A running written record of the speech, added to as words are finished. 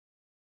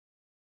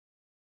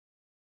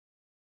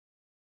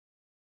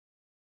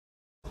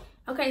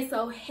Okay,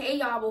 so hey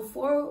y'all,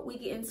 before we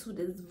get into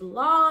this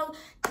vlog,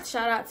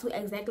 shout out to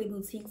Exactly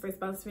Boutique for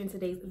sponsoring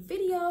today's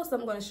video. So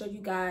I'm going to show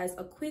you guys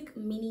a quick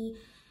mini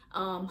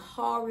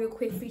haul real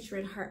quick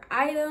featuring her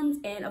items,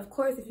 and of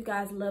course if you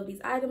guys love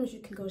these items you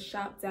can go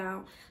shop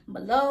down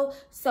below.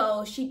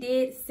 So she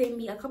did send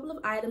me a couple of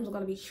items. I'm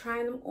going to be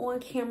trying them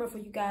on camera for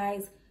you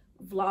guys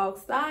vlog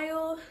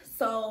style,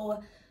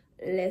 so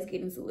let's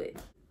get into it.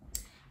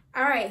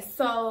 All right,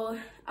 so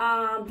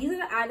these are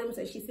the items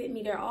that she sent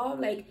me. They're all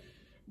like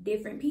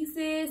different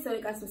pieces. So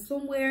we got some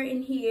swimwear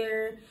in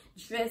here,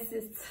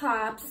 dresses,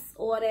 tops,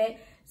 all that.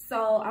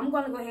 So I'm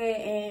gonna go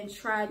ahead and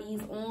try these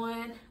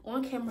on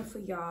camera for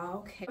y'all.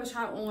 Okay, I'm gonna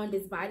try on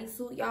this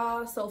bodysuit,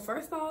 y'all. So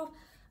first off,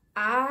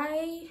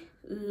 I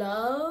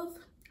love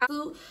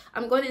suit.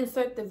 I'm going to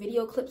insert the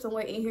video clip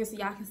somewhere in here so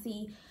y'all can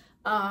see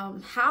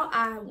how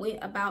I went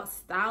about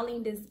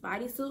styling this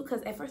bodysuit,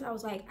 because at first I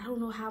was like, I don't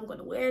know how I'm going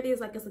to wear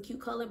this. Like, it's a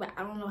cute color, but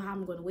I don't know how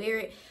I'm going to wear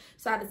it.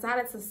 So I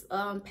decided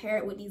to pair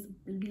it with these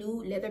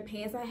new leather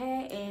pants I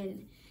had,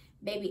 and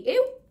baby,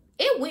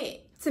 it went,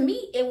 to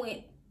me it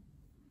went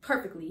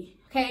perfectly.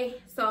 Okay,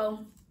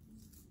 so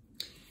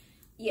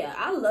yeah,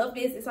 I love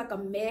this. It's like a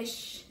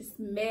mesh, it's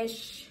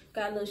mesh,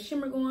 got a little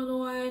shimmer going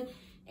on,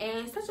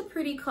 and such a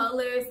pretty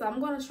color. So I'm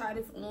gonna try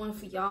this on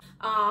for y'all.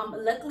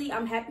 Luckily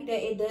I'm happy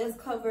that it does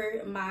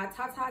cover my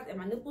tatas and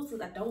my nipples,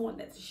 because I don't want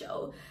that to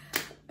show.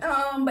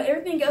 But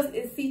everything else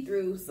is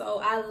see-through, so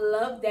I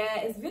love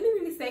that. It's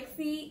really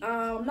sexy.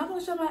 I'm not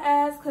gonna show my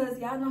ass because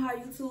y'all know how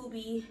YouTube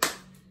be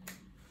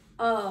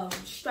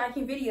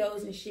striking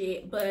videos and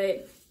shit,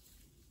 but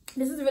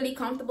this is really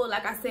comfortable.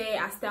 Like I said,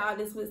 I styled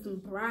this with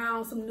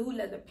some new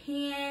leather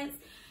pants,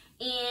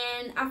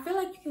 and I feel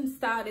like you can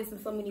style this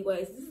in so many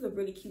ways. This is a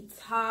really cute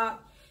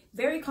top,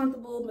 very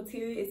comfortable.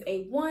 Material is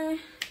A1,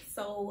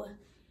 so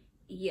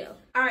yeah.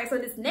 All right, so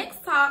this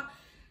next top,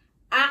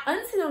 I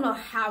honestly don't know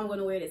how I'm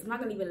gonna wear this. I'm not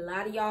gonna even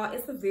lie to y'all.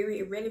 It's a really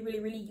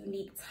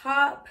unique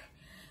top.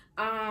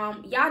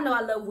 Y'all know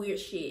I love weird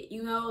shit,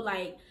 you know,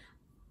 like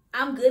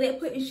I'm good at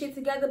putting shit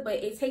together,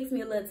 but it takes me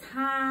a little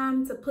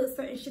time to put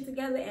certain shit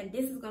together, and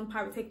this is gonna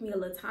probably take me a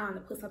little time to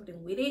put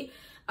something with it.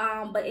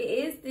 But it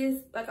is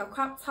this like a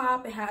crop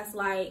top. It has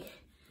like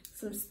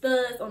some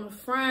studs on the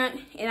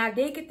front, and I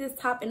did get this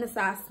top in the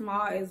size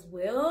small as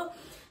well.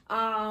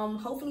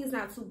 Hopefully it's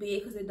not too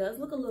big because it does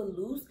look a little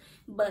loose,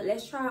 but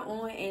let's try it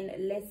on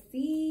and let's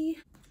see.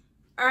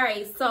 All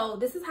right, so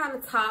this is how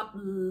the top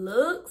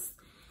looks.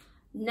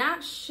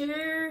 Not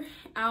sure,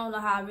 I don't know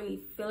how I really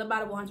feel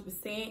about it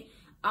 100%.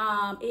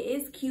 It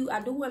is cute.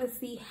 I do want to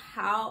see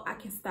how I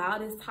can style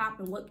this top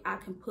and what I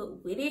can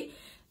put with it.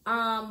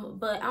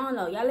 But I don't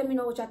know, y'all let me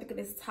know what y'all think of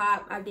this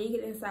top. I did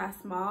get it in size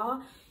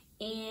small,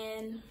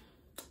 and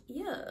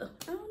yeah,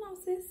 I don't know,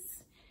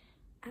 sis,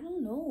 I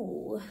don't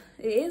know.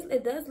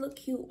 It does look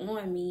cute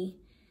on me.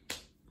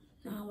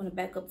 I don't want to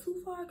back up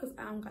too far because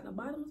I don't got no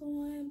bottoms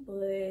on,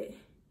 but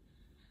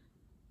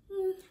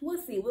we'll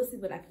see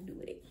what I can do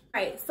with it.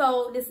 All right,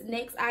 so this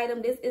next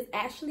item, this is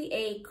actually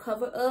a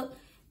cover up,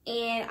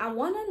 and I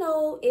want to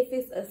know if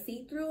it's a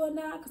see-through or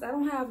not, because I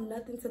don't have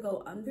nothing to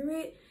go under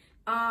it.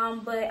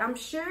 But I'm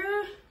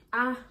sure,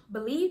 I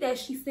believe that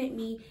she sent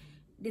me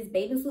this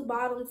bathing suit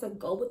bottom to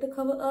go with the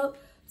cover up.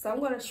 So I'm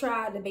going to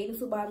try the bathing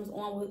suit bottoms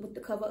on with the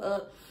cover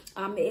up.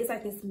 It is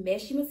like this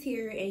meshy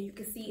material, and you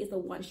can see it's a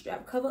one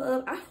strap cover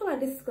up. I feel like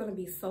this is going to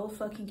be so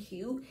fucking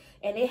cute,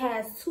 and it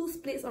has two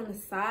splits on the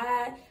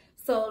side.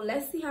 So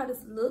let's see how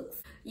this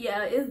looks.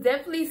 Yeah, it's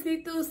definitely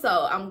see-through,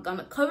 so I'm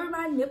gonna cover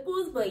my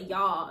nipples, but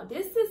y'all,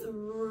 this is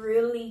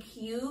really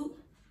cute.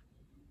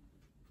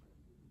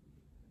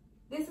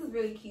 This is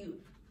really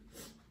cute.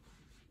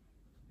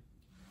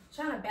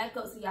 Trying to back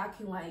up so y'all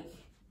can like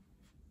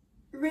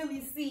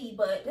really see,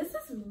 but this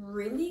is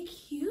really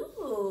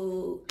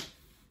cute.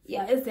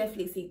 Yeah, it's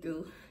definitely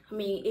see-through. I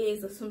mean, it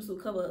is a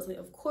swimsuit cover, so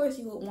of course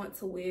you would want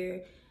to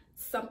wear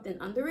something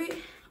under it.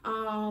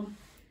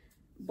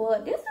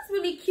 But this is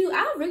really cute.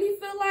 I really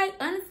feel like,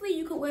 honestly,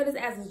 you could wear this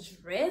as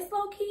a dress,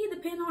 low-key,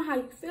 depending on how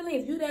you feeling.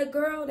 If you that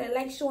girl that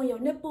likes showing your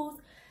nipples,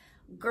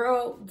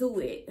 girl, do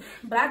it.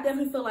 But I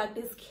definitely feel like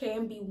this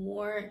can be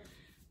worn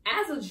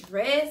as a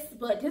dress,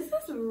 but this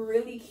is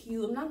really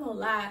cute. I'm not gonna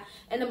lie.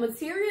 And the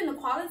material and the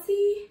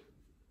quality,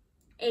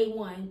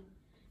 A1.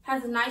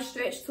 Has a nice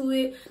stretch to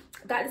it.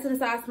 Got this in a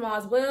size small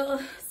as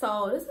well.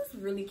 So this is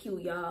really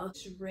cute, y'all.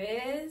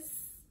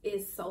 Dress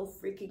is so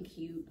freaking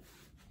cute.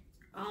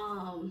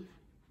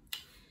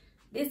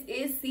 This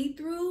is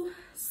see-through,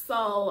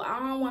 so I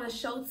don't want to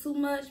show too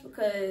much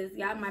because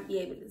y'all might be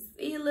able to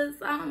see a little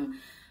something.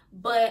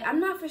 But I'm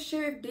not for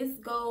sure if this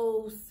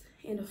goes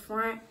in the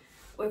front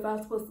or if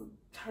I'm supposed to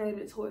turn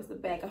it towards the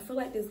back. I feel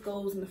like this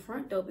goes in the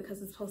front though,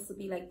 because it's supposed to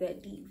be like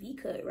that deep V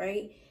cut,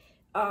 right?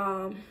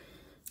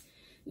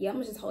 Yeah, I'm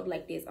gonna just hold it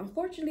like this.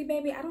 Unfortunately,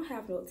 baby, I don't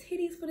have no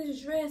titties for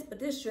this dress, but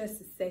this dress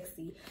is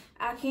sexy.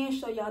 I can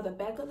show y'all the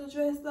back of the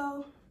dress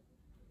though.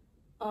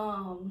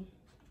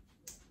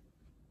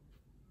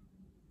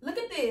 Look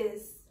at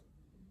this.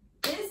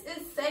 This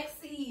is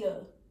sexy.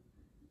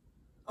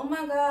 Oh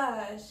my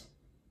gosh.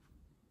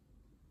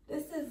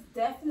 This is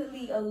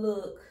definitely a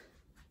look.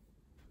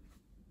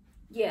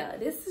 Yeah,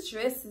 this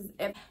dress is,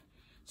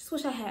 just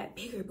wish I had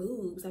bigger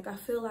boobs. Like, I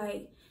feel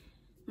like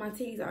my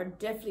titties are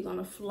definitely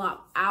gonna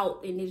flop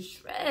out in this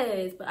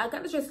dress. But I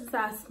got the dress in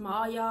size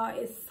small, y'all.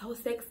 It's so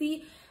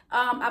sexy.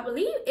 I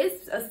believe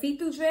it's a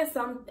see-through dress,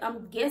 so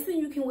I'm guessing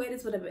you can wear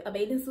this with a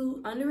bathing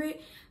suit under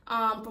it.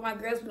 For my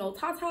girls with no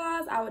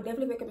tatas, I would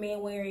definitely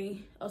recommend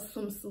wearing a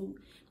swimsuit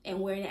and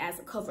wearing it as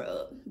a cover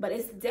up. But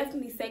it's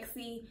definitely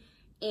sexy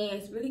and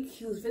it's really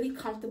cute. It's really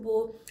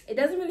comfortable. It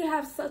doesn't really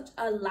have such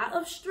a lot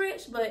of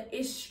stretch, but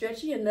it's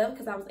stretchy enough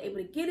because I was able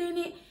to get in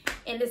it,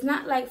 and it's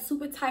not like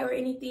super tight or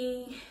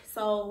anything.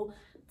 So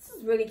this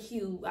is really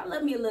cute. I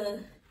love me a little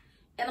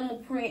animal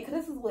print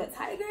because this is what,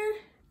 tiger?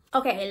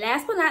 Okay,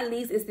 last but not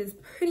least is this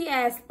pretty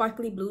ass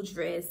sparkly blue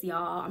dress,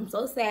 y'all. I'm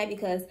so sad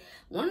because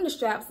one of the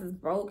straps is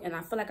broke and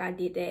I feel like I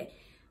did that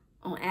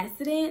on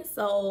accident.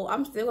 So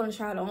I'm still gonna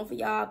try it on for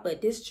y'all,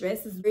 but this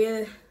dress is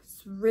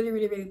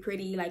really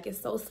pretty. Like, it's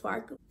so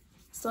sparkly.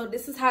 So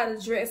this is how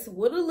the dress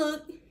would have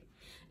looked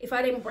if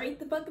I didn't break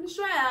the fucking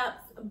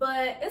straps.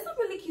 But it's a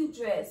really cute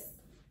dress.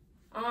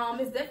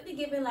 It's definitely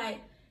giving like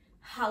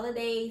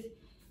holidays,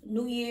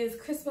 New Year's,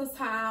 Christmas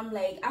time.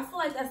 Like, I feel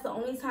like that's the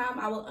only time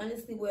I will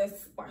honestly wear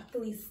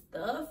sparkly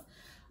stuff.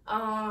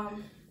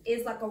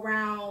 It's like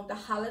around the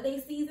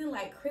holiday season,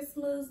 like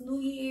Christmas,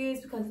 New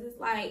Year's, because it's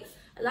like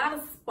a lot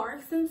of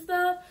sparks and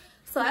stuff.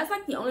 So that's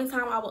like the only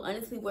time I will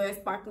honestly wear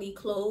sparkly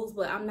clothes.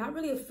 But I'm not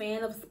really a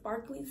fan of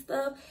sparkly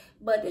stuff.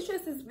 But this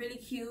dress is really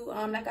cute.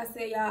 Like I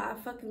said, y'all, I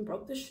fucking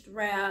broke the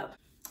strap.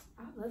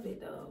 I love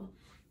it though.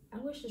 I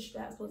wish the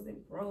straps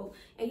wasn't broke.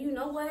 And you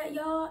know what,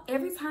 y'all?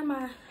 Every time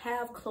I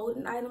have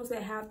clothing items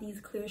that have these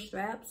clear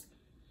straps,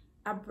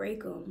 I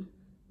break them.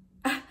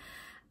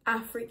 I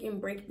freaking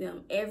break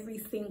them every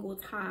single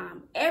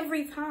time.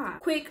 Every time.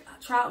 Quick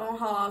try on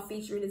haul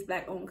featuring this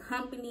black owned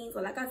company.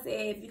 So like I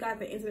said, if you guys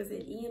are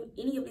interested in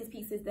any of these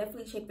pieces,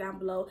 definitely check down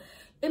below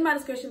in my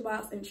description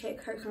box and check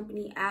her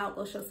company out.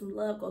 Go show some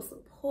love, go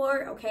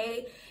support,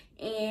 okay?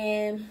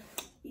 And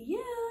yeah,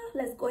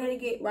 let's go ahead and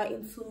get right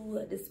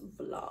into this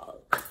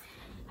vlog.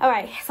 All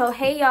right, so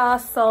hey y'all,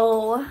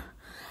 so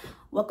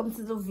welcome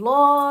to the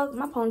vlog.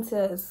 My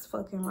ponytail is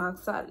fucking rock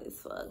solid as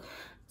fuck.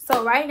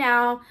 So right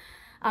now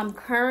I'm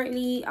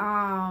currently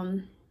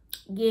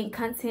getting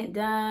content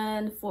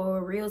done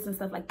for reels and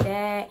stuff like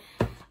that.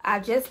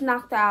 I just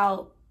knocked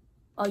out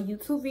a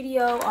YouTube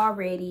video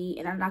already,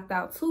 and I knocked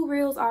out 2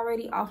 reels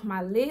already off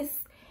my list.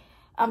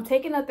 I'm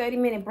taking a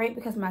 30-minute break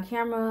because my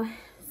camera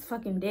is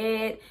fucking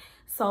dead,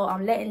 so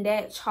I'm letting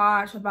that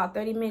charge for about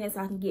 30 minutes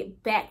so I can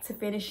get back to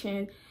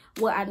finishing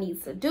what I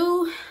need to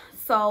do.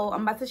 So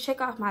I'm about to check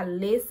off my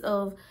list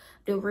of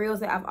the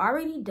reels that I've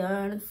already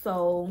done,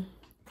 so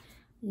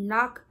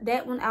knock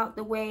that one out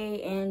the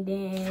way. And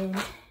then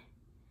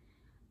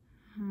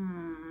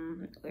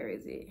where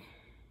is it?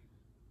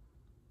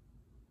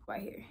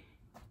 Right here.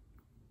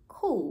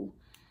 Cool.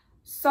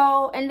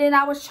 So, and then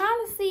I was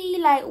trying to see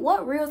like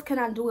what reels can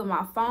I do with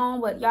my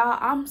phone, but y'all,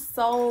 I'm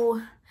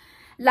so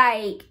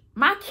like,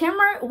 my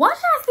camera, once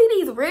y'all see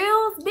these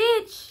reels,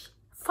 bitch,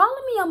 follow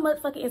me on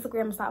motherfucking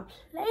Instagram and stop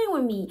playing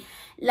with me.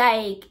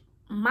 Like,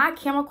 my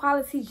camera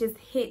quality just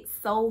hits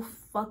so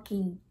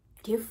fucking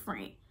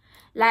different.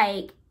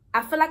 Like,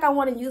 I feel like I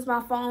want to use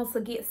my phone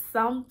to get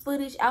some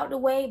footage out the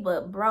way,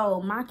 but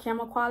bro, my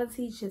camera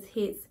quality just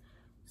hits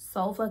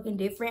so fucking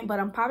different. But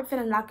I'm probably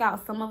finna knock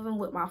out some of them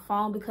with my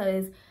phone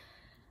because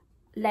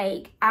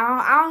like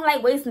I don't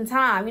like wasting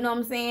time, you know what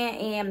I'm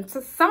saying? And so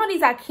some of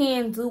these I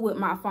can do with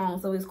my phone,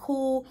 so it's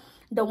cool.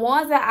 The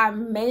ones that I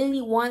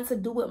mainly want to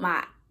do with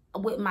my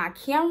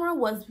camera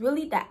was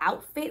really the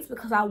outfits,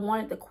 because I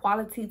wanted the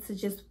quality to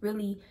just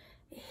really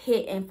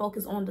hit and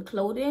focus on the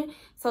clothing.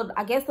 So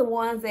I guess the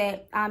ones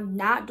that I'm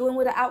not doing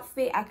with the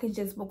outfit, I could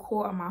just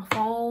record on my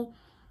phone.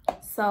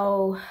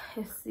 So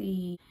let's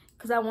see,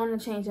 because I want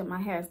to change up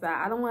my hairstyle.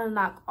 I don't want to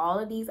knock all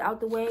of these out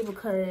the way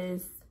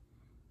because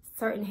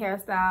certain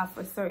hairstyle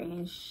for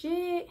certain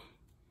shit.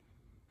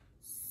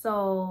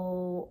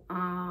 So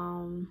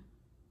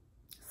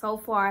so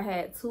far I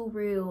had 2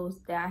 reels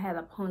that I had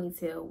a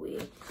ponytail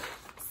with.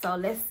 So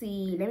let's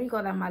see, let me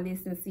go down my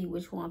list and see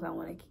which ones I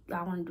want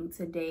to do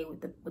today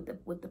with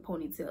the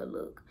ponytail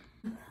look.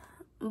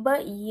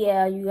 But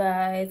yeah, you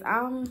guys,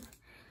 I'm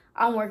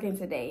working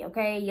today,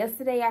 okay?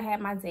 Yesterday I had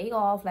my day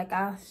off, like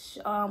I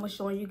was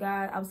showing you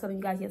guys. I was telling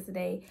you guys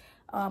yesterday.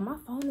 My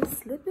phone is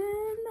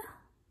slipping.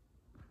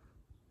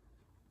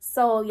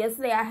 So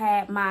yesterday I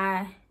had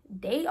my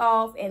day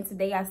off, and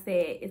today I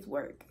said it's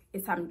work.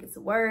 It's time to get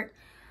to work.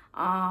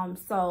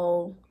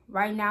 So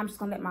right now I'm just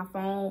gonna let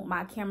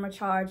my camera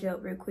charge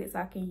up real quick so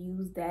I can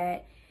use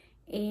that.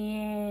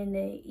 And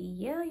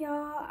yeah,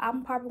 y'all,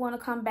 I'm probably gonna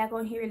come back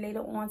on here later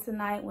on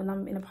tonight when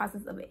I'm in the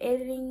process of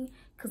editing,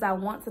 because I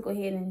want to go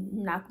ahead and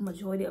knock the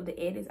majority of the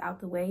edits out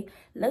the way.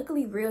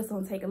 Luckily, reels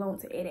don't take long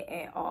to edit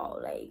at all.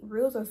 Like,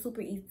 reels are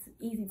super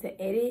easy to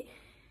edit.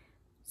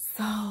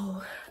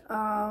 So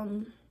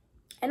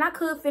and I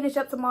could finish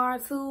up tomorrow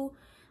too,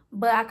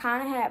 but I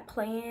kind of had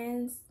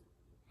plans.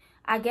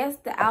 I guess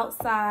the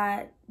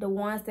outside, the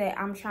ones that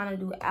I'm trying to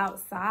do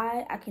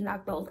outside, I can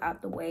knock those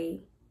out the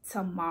way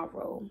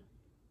tomorrow.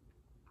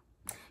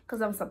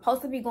 Because I'm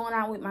supposed to be going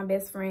out with my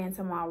best friend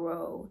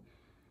tomorrow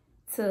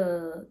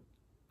to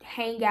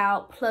hang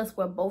out. Plus,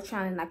 we're both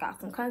trying to knock out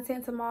some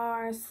content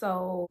tomorrow.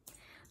 So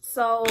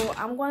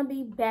I'm going to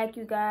be back,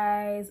 you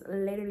guys,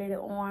 later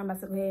on. I'm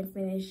about to go ahead and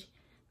finish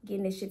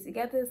getting this shit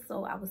together.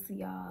 So I will see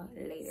y'all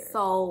later.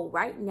 So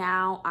right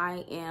now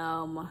I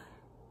am...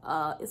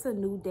 it's a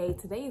new day.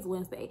 Today is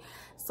Wednesday,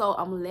 so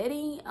I'm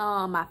letting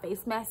my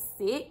face mask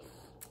sit.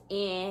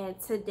 And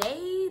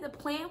today, the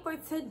plan for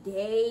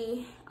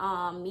today,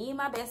 me and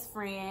my best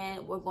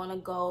friend, we're gonna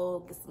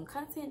go get some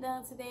content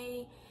done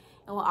today,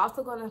 and we're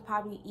also gonna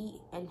probably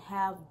eat and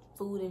have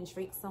food and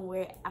drink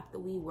somewhere after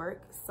we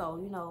work. So,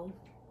 you know,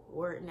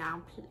 work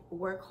now,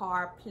 work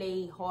hard,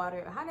 play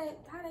harder. How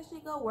that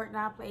shit go? Work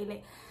now, play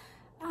late.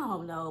 I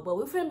don't know, but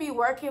we're gonna be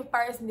working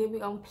first, and then we're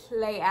gonna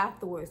play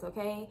afterwards.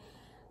 Okay.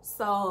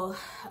 So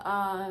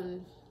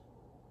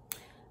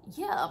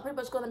yeah, I'm pretty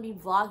much gonna be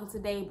vlogging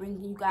today,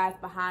 bringing you guys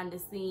behind the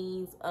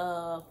scenes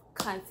of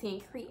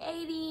content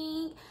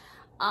creating,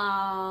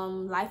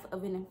 life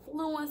of an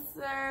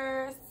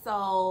influencer.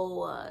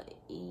 So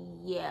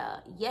yeah,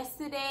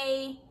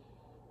 yesterday,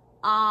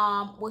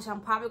 which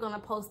I'm probably gonna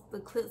post the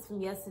clips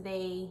from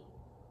yesterday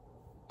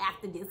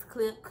after this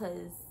clip,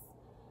 because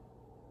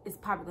it's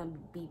probably gonna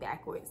be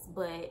backwards.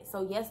 But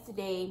so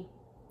yesterday,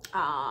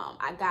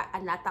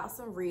 I knocked out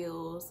some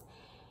reels,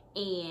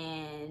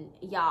 and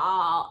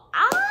y'all,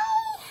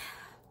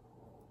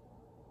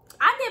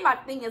 I did my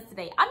thing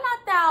yesterday. I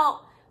knocked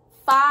out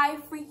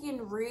 5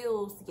 freaking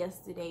reels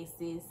yesterday,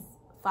 sis.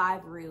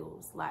 5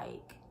 reels.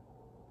 Like,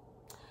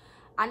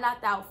 I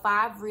knocked out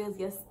 5 reels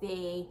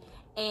yesterday,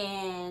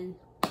 and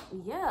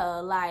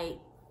yeah, like,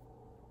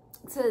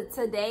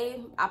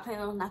 today I plan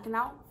on knocking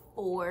out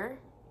 4,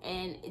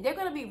 and they're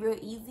gonna be real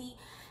easy.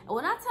 And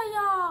when I tell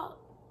y'all,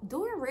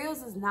 doing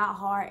reels is not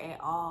hard at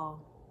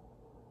all.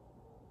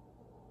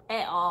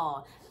 At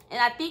all.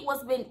 And I think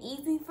what's been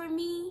easy for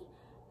me,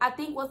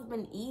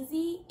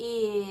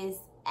 is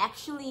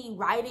actually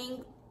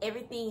writing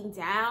everything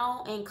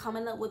down and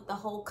coming up with the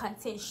whole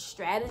content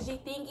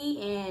strategy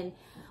thingy, and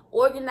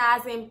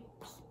organizing,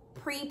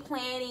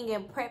 pre-planning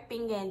and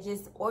prepping, and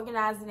just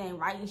organizing and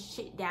writing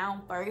shit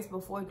down first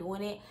before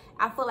doing it.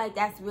 I feel like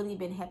that's really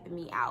been helping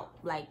me out.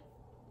 Like,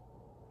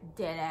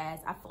 dead ass,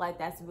 I feel like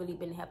that's really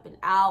been helping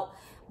out,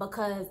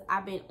 because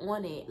I've been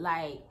on it.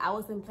 Like, I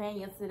wasn't playing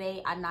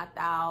yesterday. I knocked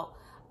out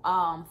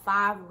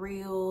 5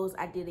 reels.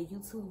 I did a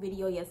YouTube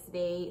video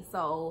yesterday.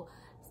 So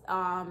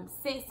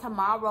since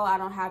tomorrow I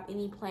don't have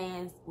any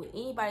plans with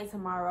anybody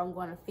tomorrow, I'm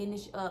going to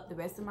finish up the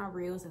rest of my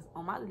reels that's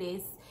on my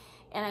list,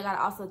 and I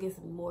gotta also get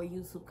some more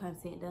YouTube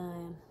content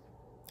done.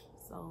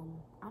 So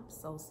I'm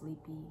so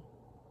sleepy.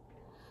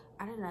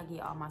 I did not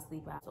get all my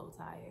sleep. I'm so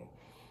tired.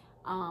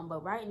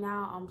 But right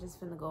now I'm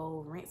just finna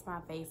go rinse my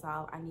face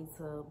off. I need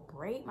to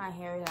braid my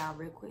hair down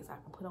real quick so I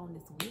can put on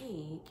this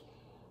wig.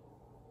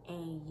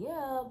 And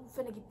yeah, I'm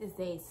finna get this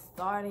day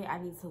started. I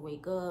need to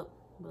wake up,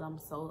 but I'm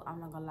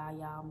not gonna lie,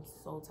 y'all, I'm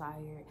so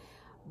tired,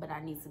 but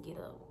I need to get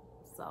up.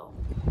 So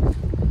I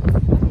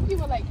think you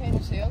were like paying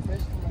a sales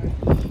restaurant.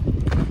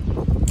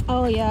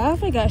 Oh yeah, I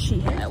forgot she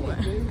had one.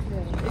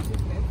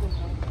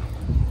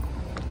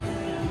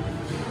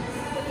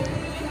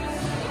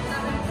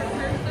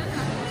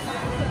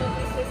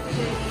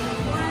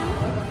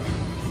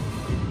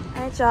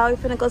 Alright, y'all, we're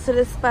finna go to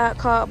this spot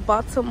called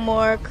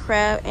Baltimore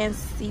Crab and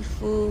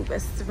Seafood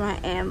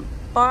Restaurant and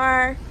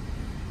Bar.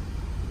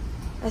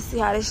 Let's see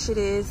how this shit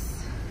is.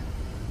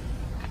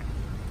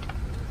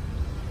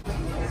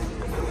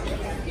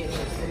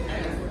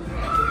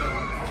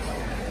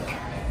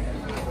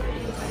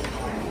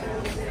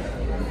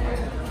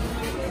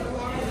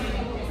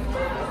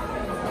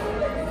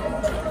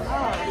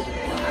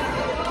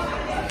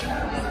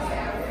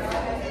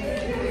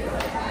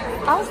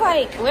 I was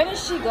like, where did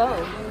she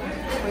go?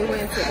 We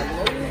went to the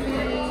movie.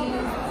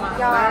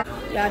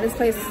 Y'all, this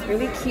place is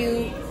really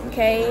cute.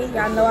 Okay,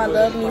 y'all know I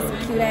love me some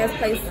cute ass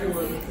places.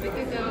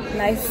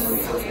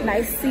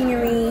 Nice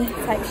scenery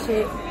type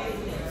shit.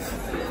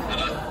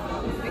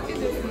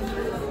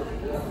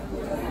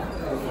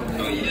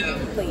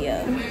 But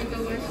yeah,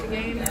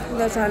 you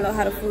guys trying to know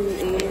how the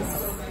food is.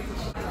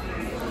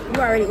 You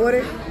already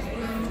ordered?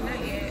 Not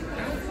yet.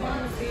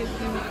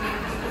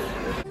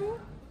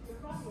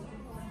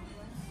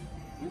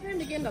 You trying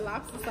to get the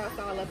lobster sauce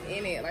all up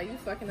in it, like you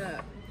fucking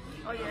up.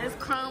 Oh yeah, there's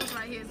crumbs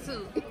right here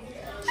too.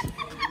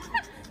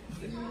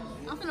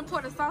 I'm gonna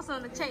pour the sauce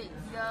on the cake.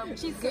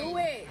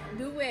 Cheesecake.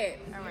 Do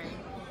it. All right.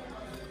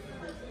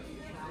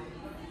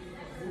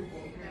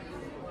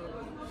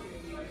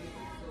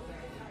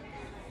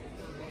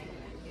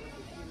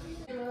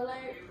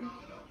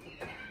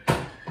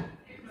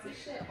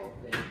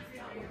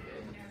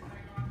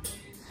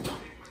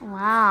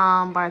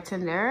 Wow,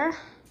 bartender.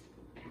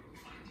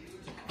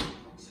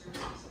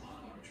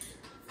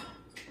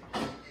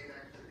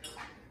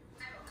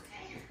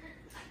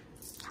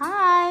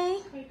 Hi.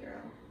 Hey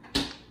girl.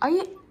 Are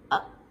you?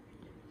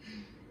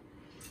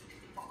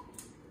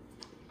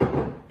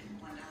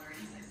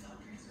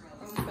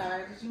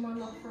 You want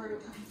no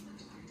fruit?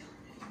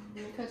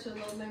 Let me cut you a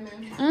little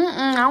lemon.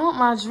 I want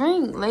my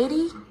drink,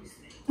 lady.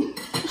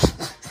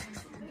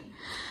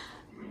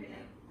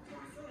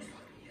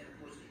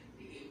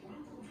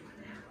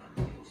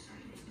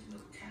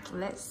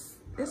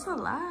 It's a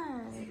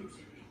lie.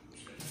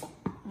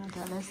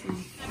 Okay, let's see.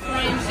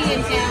 She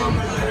in town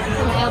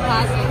from El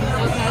Paso,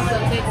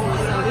 Texas,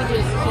 so we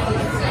just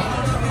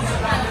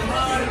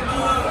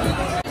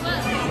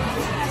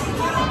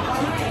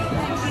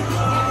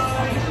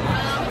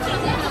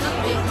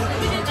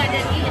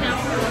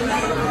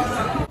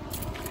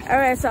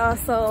Alright,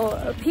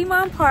 so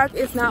Piedmont Park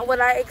is not what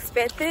I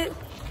expected.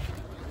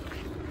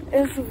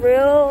 It's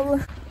real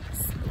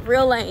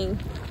lame.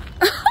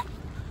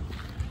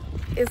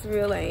 It's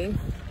real lame.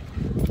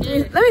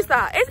 Let me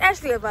stop. It's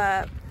actually a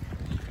vibe.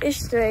 It's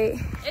straight.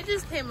 It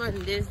just came on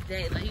this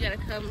day. Like, you gotta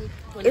come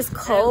when it's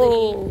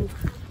cold.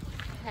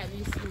 Have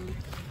you some?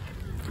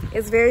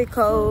 It's very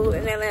cold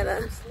in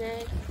Atlanta.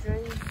 Snacks,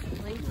 drinks,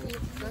 blankets,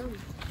 something.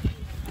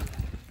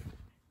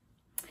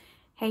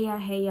 Hey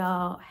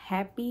y'all,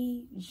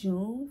 happy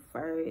June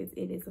 1st.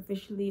 It is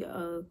officially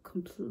a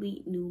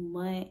complete new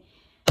month.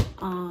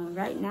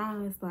 Right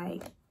now it's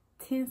like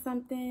 10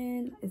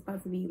 something. It's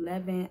about to be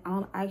 11.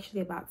 I'm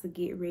actually about to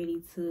get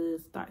ready to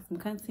start some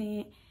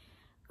content.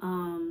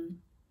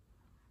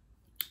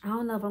 I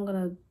don't know if I'm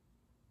gonna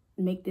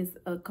make this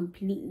a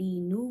completely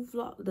new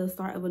vlog, the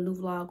start of a new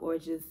vlog, or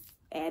just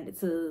add it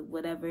to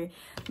whatever.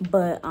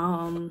 But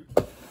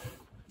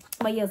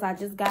yes, I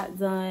just got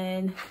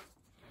done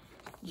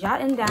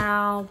jotting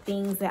down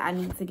things that I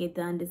need to get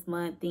done this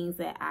month, things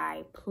that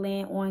I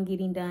plan on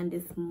getting done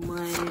this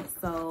month.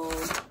 So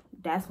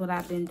that's what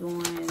I've been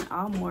doing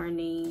all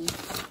morning,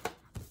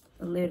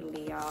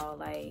 literally, y'all.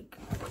 Like,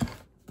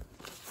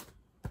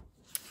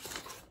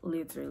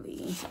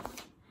 literally.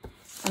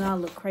 And I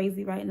look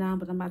crazy right now,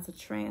 but I'm about to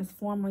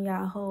transform on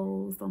y'all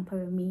hoes. Don't play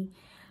with me.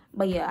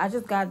 But yeah, I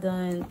just got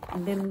done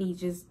literally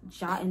just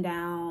jotting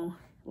down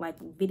like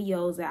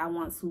videos that I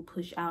want to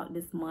push out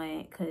this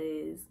month,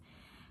 because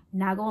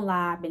not gonna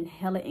lie, I've been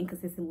hella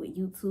inconsistent with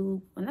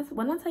YouTube.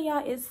 When I tell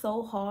y'all, it's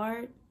so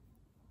hard.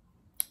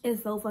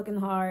 It's so fucking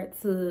hard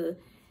to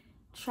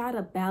try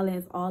to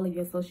balance all of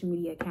your social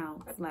media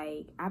accounts.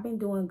 Like, I've been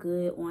doing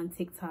good on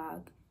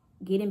TikTok,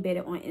 getting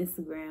better on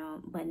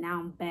Instagram, but now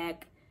I'm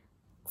back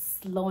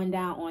slowing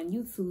down on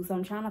YouTube. So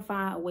I'm trying to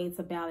find a way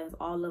to balance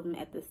all of them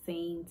at the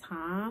same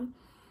time.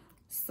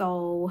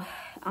 So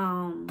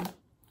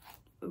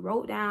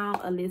wrote down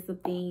a list of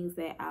things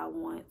that I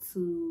want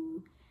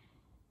to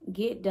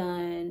get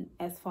done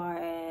as far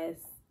as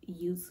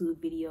YouTube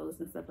videos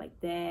and stuff like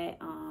that.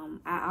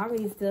 I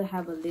already still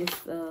have a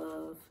list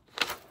of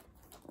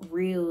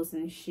reels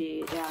and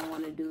shit that I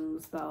want to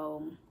do.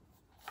 So,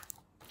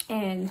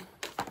 and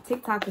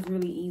TikTok is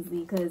really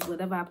easy because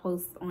whatever I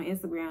post on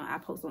Instagram, I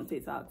post on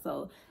TikTok.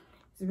 So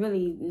it's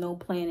really no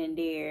planning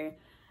there.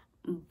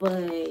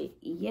 But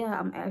yeah,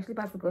 I'm actually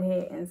about to go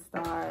ahead and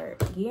start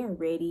getting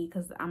ready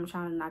because I'm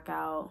trying to knock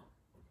out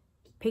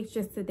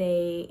pictures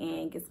today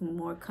and get some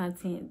more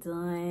content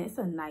done. It's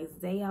a nice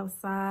day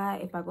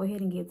outside. If I go ahead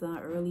and get done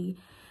early,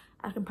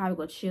 I can probably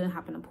go chill and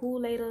hop in the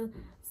pool later.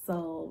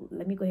 So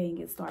let me go ahead and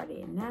get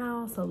started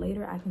now, so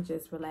later I can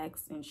just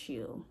relax and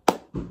chill.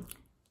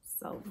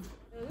 So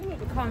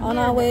on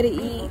our way to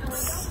eat,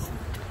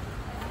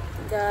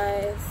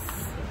 guys.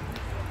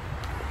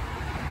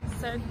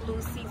 Cirque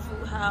Blue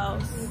Seafood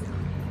House.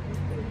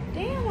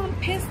 Damn, I'm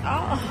pissed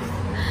off.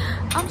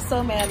 I'm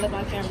so mad I left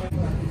my camera.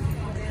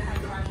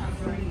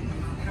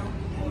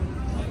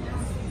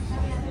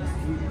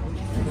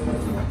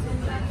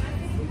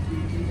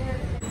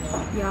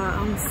 Y'all,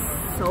 I'm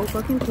so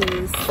fucking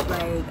pissed.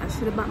 Like, I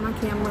should have bought my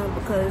camera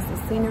because the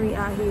scenery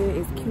out here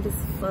is cute as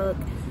fuck,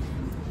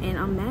 and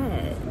I'm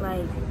mad.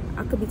 Like,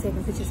 I could be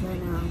taking pictures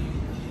right now.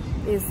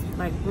 It's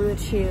like real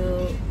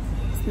chill.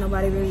 It's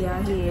nobody really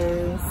out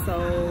here. So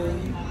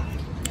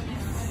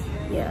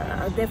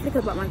yeah, I definitely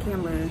could have bought my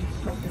camera.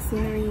 Like, the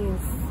scenery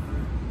is,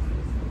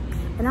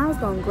 and I was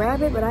gonna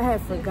grab it, but I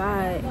had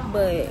forgot.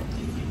 But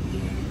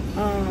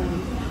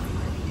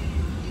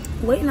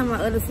waiting on my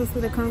other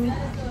sister to come.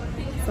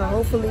 So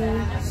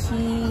hopefully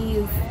she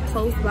is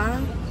close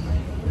by,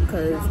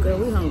 because girl,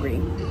 we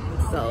hungry.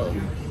 So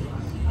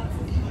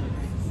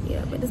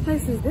yeah, but this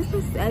place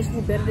is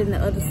actually better than the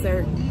other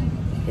Cirque.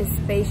 It's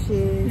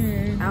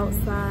spacious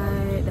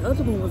outside. The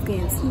other one was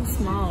getting too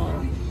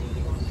small.